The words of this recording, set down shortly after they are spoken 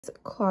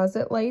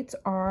Closet lights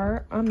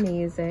are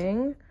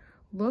amazing.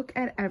 Look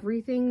at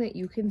everything that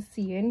you can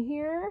see in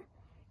here.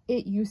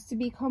 It used to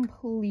be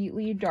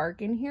completely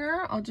dark in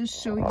here. I'll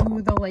just show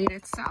you the light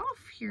itself.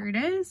 Here it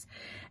is.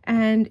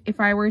 And if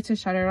I were to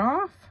shut it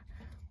off,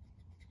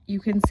 you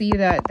can see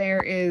that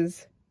there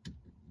is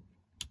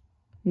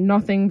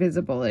nothing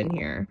visible in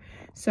here.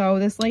 So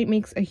this light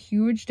makes a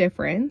huge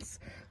difference.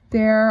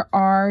 There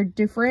are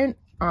different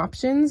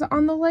options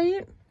on the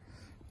light.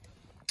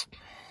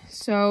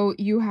 So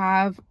you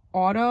have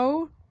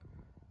auto,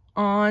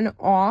 on,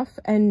 off,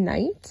 and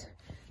night.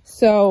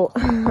 So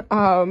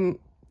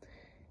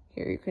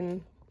here you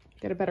can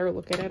get a better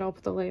look at it. I'll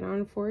put the light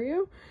on for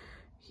you.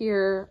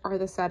 Here are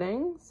the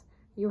settings.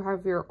 You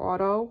have your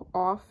auto,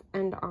 off,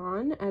 and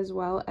on, as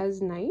well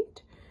as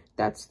night.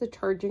 That's the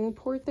charging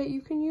port that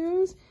you can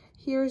use.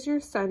 Here's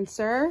your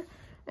sensor,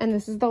 and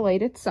this is the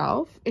light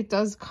itself. It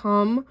does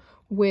come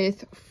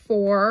with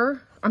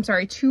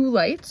 2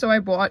 lights. So I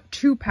bought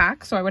 2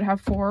 packs, so I would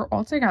have 4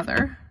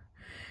 altogether.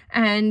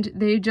 And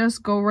they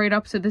just go right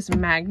up to this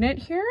magnet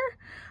here.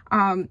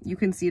 You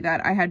can see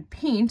that I had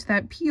paint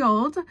that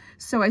peeled,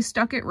 so I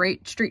stuck it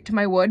right straight to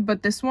my wood,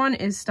 but this one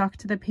is stuck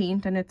to the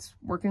paint and it's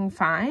working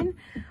fine.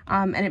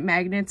 And it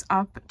magnets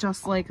up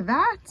just like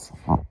that.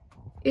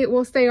 It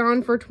will stay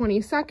on for 20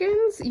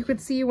 seconds. You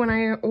could see when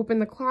I open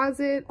the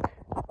closet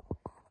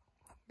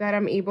that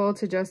I'm able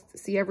to just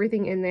see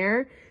everything in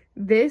there.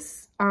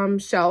 This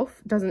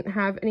shelf doesn't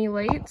have any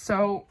light,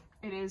 so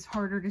it is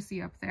harder to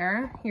see up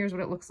there. Here's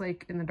what it looks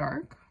like in the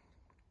dark.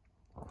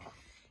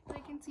 I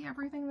can see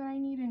everything that I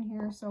need in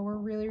here, so we're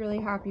really, really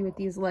happy with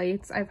these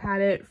lights. I've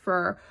had it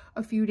for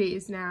a few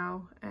days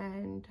now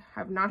and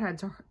have not had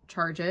to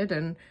charge it,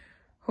 and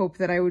hope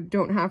that I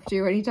don't have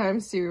to anytime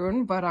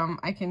soon, but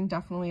I can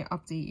definitely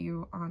update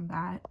you on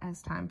that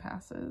as time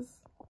passes.